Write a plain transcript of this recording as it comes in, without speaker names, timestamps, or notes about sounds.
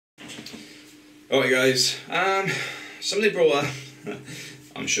Alright guys, somebody brought up,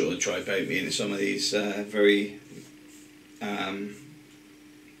 I'm sure they tried bait me into some of these very hot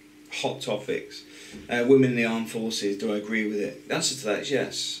topics. Women in the armed forces, do I agree with it? The answer to that is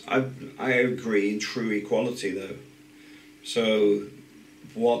yes. I agree in true equality though. So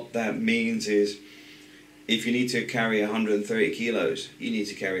what that means is, if you need to carry 130 kilos, you need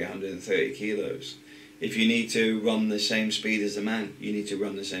to carry 130 kilos. If you need to run the same speed as a man, you need to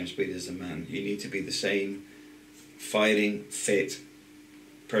run the same speed as a man. You need to be the same fighting, fit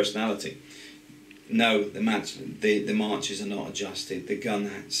personality. No, the marches are not adjusted. The gun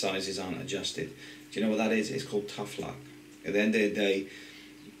sizes aren't adjusted. Do you know what that is? It's called tough luck. At the end of the day,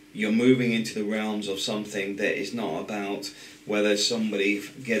 you're moving into the realms of something that is not about whether somebody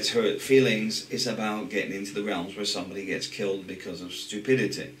gets hurt feelings. It's about getting into the realms where somebody gets killed because of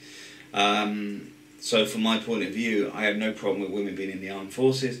stupidity. So from my point of view, I have no problem with women being in the armed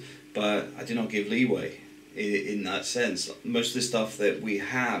forces, but I do not give leeway in that sense. Most of the stuff that we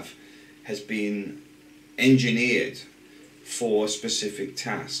have has been engineered for a specific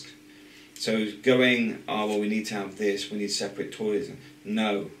task. So going, oh well, we need to have this, we need separate toilets.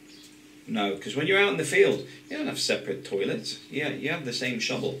 No, because when you're out in the field, you don't have separate toilets. Yeah, you have the same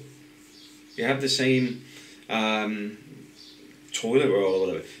shovel. You have the same toilet roll or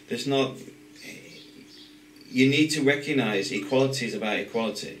whatever. There's not. You need to recognise equality is about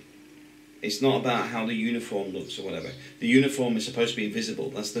equality. It's not about how the uniform looks or whatever. The uniform is supposed to be visible.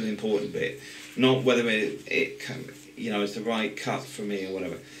 That's the important bit. Not whether it is the right cut for me or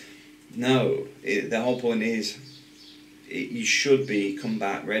whatever. No, the whole point is you should be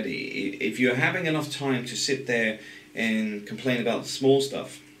combat ready. If you're having enough time to sit there and complain about the small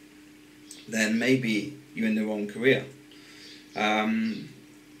stuff, then maybe you're in the wrong career.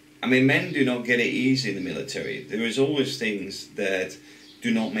 I mean, men do not get it easy in the military. There is always things that do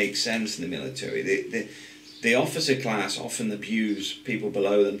not make sense in the military. The officer class often abuse people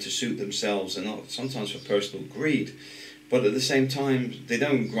below them to suit themselves, and not sometimes for personal greed. But at the same time, they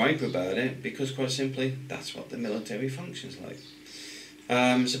don't gripe about it because, quite simply, that's what the military functions like.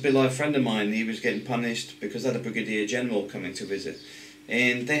 It's a bit like a friend of mine. He was getting punished because they had a brigadier general coming to visit,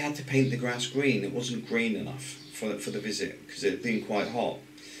 and they had to paint the grass green. It wasn't green enough for the visit because it had been quite hot.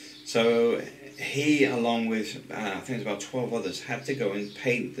 So he, along with I think it was about 12 others, had to go and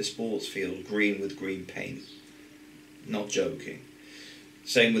paint the sports field green with green paint. Not joking.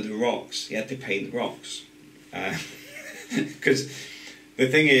 Same with the rocks. He had to paint the rocks. Because the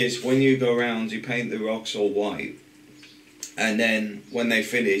thing is, when you go around, you paint the rocks all white, and then when they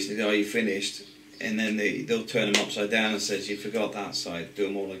finish, they go, "Are you finished?" And then they'll turn them upside down and says, "You forgot that side. Do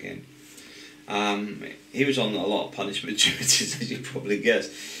them all again." He was on a lot of punishment duties, as you probably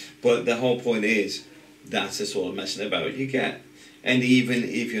guessed. But the whole point is, that's the sort of messing about you get. And even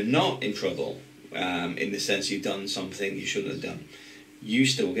if you're not in trouble, in the sense you've done something you shouldn't have done, you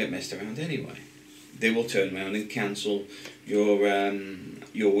still get messed around anyway. They will turn around and cancel your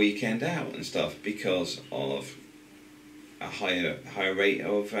weekend out and stuff because of a higher rate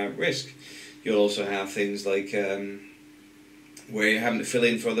of risk. You'll also have things like where you're having to fill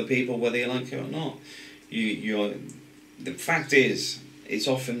in for other people, whether you like it or not. The fact is, it's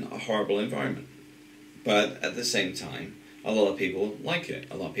often a horrible environment, but at the same time, a lot of people like it.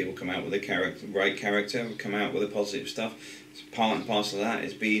 A lot of people come out with the right character, come out with the positive stuff. It's part and parcel of that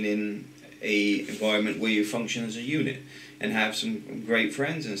is being in a environment where you function as a unit and have some great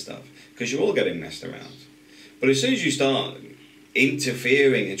friends and stuff, because you're all getting messed around. But as soon as you start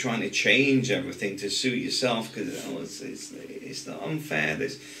interfering and trying to change everything to suit yourself, because it's not unfair.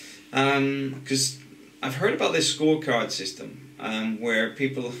 Because I've heard about this scorecard system where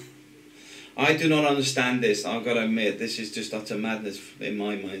people, I do not understand this. I've got to admit, this is just utter madness in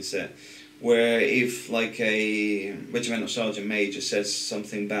my mindset. Where if like a regimental sergeant major says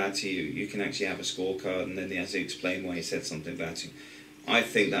something bad to you, you can actually have a scorecard, and then he has to explain why he said something bad to you. I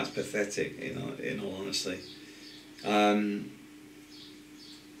think that's pathetic, in all honesty.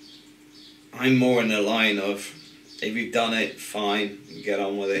 I'm more in the line of, if you've done it, fine, get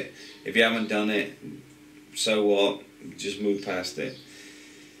on with it. If you haven't done it, so what? Just move past it.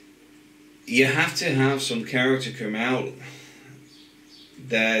 You have to have some character come out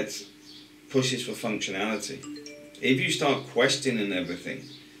that pushes for functionality. If you start questioning everything,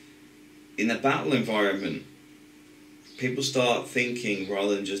 in a battle environment, people start thinking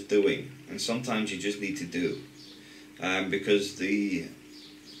rather than just doing, and sometimes you just need to do, because the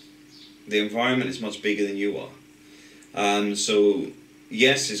environment is much bigger than you are. So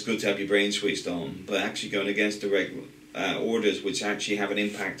yes, it's good to have your brain switched on, but actually going against direct orders which actually have an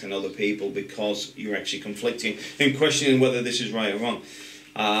impact on other people because you're actually conflicting and questioning whether this is right or wrong.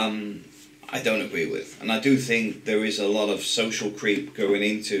 I don't agree with. And I do think there is a lot of social creep going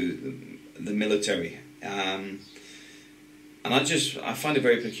into the military. And I find it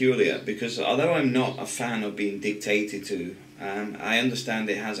very peculiar, because although I'm not a fan of being dictated to, I understand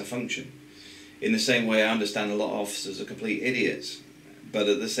it has a function. In the same way I understand a lot of officers are complete idiots, but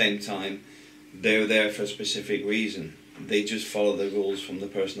at the same time they're there for a specific reason. They just follow the rules from the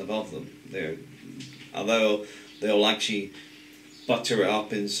person above them. Although they'll actually butter it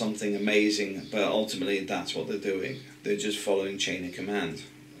up in something amazing, but ultimately that's what they're doing. They're just following chain of command.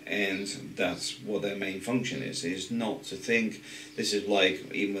 And that's what their main function is not to think. This is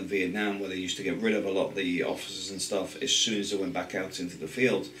like even with Vietnam, where they used to get rid of a lot of the officers and stuff as soon as they went back out into the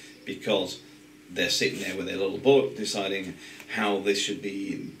field, because they're sitting there with their little book deciding how this should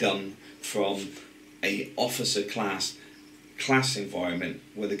be done from a officer class environment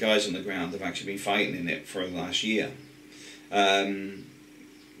where the guys on the ground have actually been fighting in it for the last year.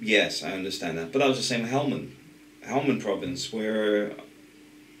 Yes, I understand that. But that was the same with Helmand province, where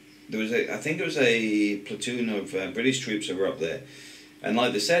there was I think it was a platoon of British troops that were up there, and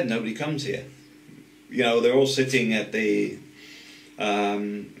like they said, nobody comes here. You know, they're all sitting at the, I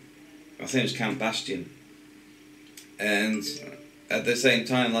think it was Camp Bastion, and at the same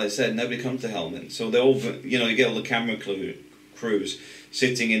time, like I said, nobody comes to Helmand. So they're all, you know, you get all the camera crews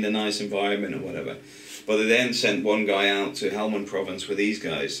sitting in the nice environment or whatever. But they then sent one guy out to Helmand province with these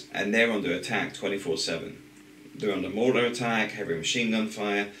guys, and they're under attack 24/7. They're under mortar attack, heavy machine gun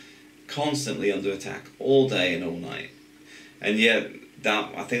fire, constantly under attack all day and all night. And yet,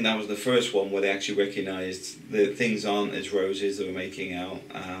 I think that was the first one where they actually recognised that things aren't as rosy as they were making out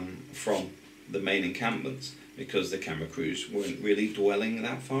from the main encampments, because the camera crews weren't really dwelling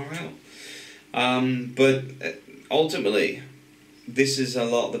that far out. But ultimately, this is a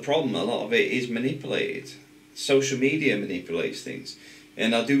lot of the problem. A lot of it is manipulated. Social media manipulates things.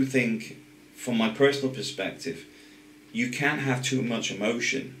 And I do think, from my personal perspective, you can't have too much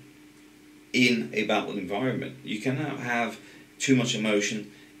emotion in a battle environment. You cannot have too much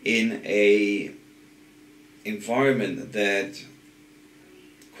emotion in a environment that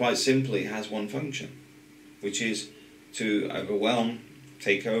quite simply has one function, which is to overwhelm,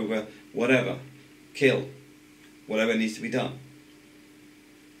 take over, whatever, kill, whatever needs to be done.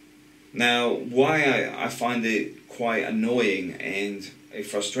 Now, why I find it quite annoying and it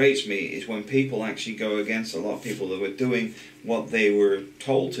frustrates me is when people actually go against a lot of people that were doing what they were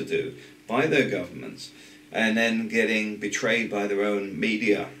told to do by their governments, and then getting betrayed by their own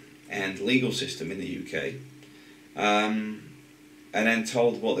media and legal system in the UK, and then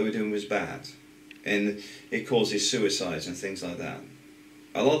told what they were doing was bad, and it causes suicides and things like that.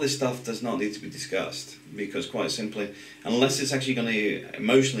 A lot of this stuff does not need to be discussed, because quite simply, unless it's actually going to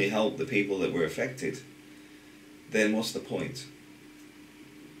emotionally help the people that were affected, then what's the point?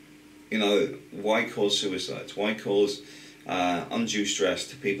 You know, why cause suicides? Why cause undue stress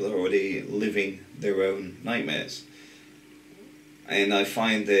to people that are already living their own nightmares? And I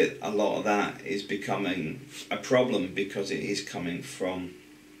find that a lot of that is becoming a problem, because it is coming from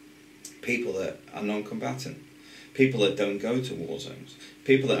people that are non-combatant, people that don't go to war zones,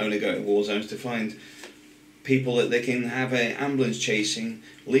 people that only go to war zones to find people that they can have an ambulance chasing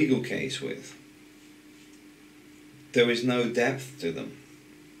legal case with. There is no depth to them.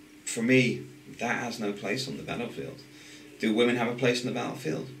 For me, that has no place on the battlefield. Do women have a place on the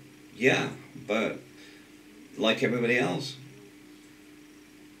battlefield? Yeah, but like everybody else,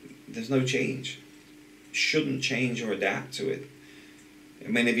 there's no change. Shouldn't change or adapt to it. I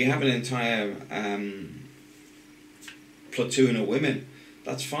mean, if you have an entire platoon of women,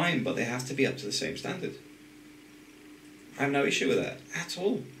 that's fine, but they have to be up to the same standard. I have no issue with that at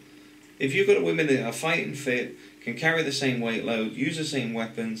all. If you've got women that are fighting fit, can carry the same weight load, use the same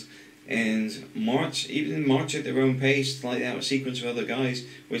weapons, and march at their own pace, like out of sequence with other guys,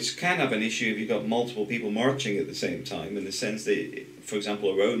 which can have an issue if you've got multiple people marching at the same time, in the sense that, for example,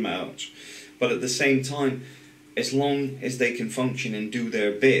 a road march. But at the same time, as long as they can function and do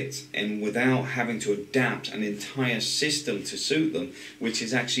their bit, and without having to adapt an entire system to suit them, which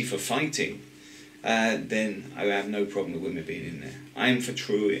is actually for fighting, then I have no problem with women being in there. I am for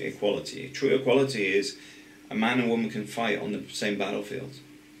true equality. True equality is a man and woman can fight on the same battlefield,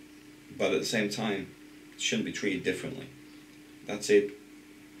 but at the same time, it shouldn't be treated differently. That's it.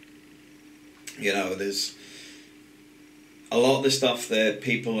 You know, there's a lot of the stuff that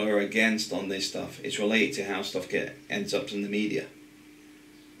people are against on this stuff is related to how stuff ends up in the media.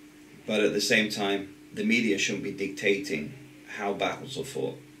 But at the same time, the media shouldn't be dictating how battles are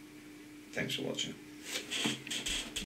fought. Thanks for watching.